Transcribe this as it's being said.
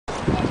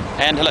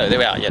And hello, there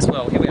we are. Yes,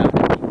 well, here we are at the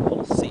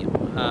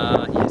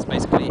Colesso. Yes,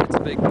 basically it's a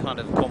big kind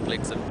of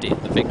complex of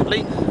death,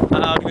 effectively.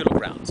 I'll give you a look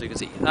around so you can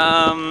see.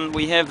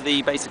 We have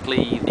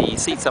basically the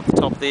seats up the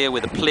top there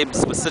where the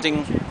plebs were sitting.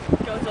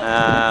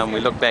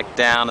 We look back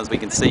down, as we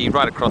can see,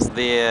 right across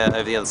there,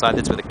 over the other side.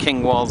 That's where the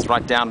king was,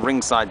 right down,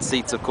 ringside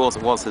seats, of course.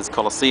 It was his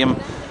Colosseum.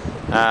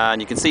 And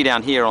you can see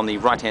down here on the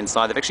right-hand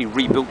side, they've actually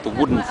rebuilt the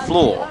wooden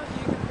floor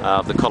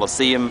of the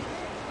Colosseum.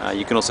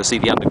 You can also see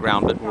the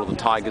underground bit where all the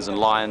tigers and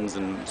lions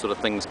and sort of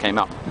things came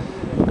up.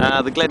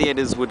 The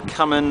gladiators would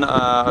come in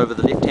over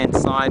the left-hand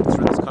side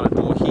through this kind of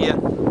door here.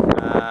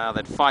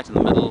 They'd fight in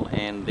the middle,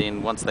 and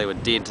then once they were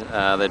dead,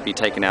 they'd be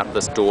taken out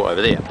this door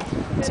over there.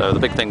 So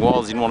the big thing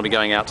was you didn't want to be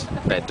going out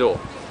that door.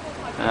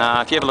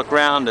 If you have a look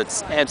around,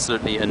 it's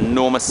absolutely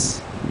enormous.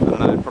 I don't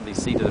know, it probably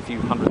seated a few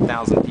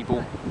 100,000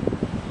 people.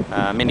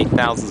 Many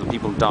thousands of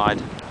people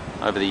died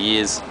over the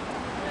years.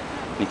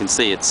 You can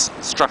see its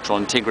structural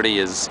integrity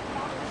is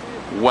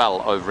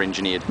well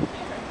over-engineered.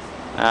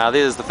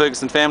 There's the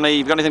Ferguson family.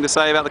 You've got anything to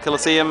say about the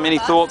Colosseum? Any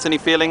thoughts, any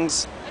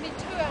feelings? Only 2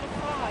 out of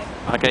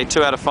 5. Okay,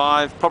 2 out of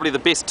 5. Probably the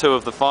best 2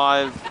 of the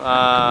 5,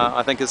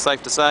 I think is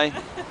safe to say.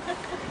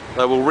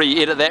 So we'll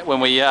re-edit that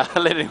when we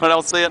let anyone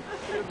else see it.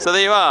 So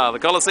there you are, the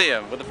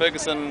Colosseum with the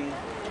Ferguson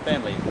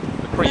family,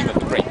 the cream of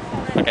the cream.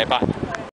 Okay, bye.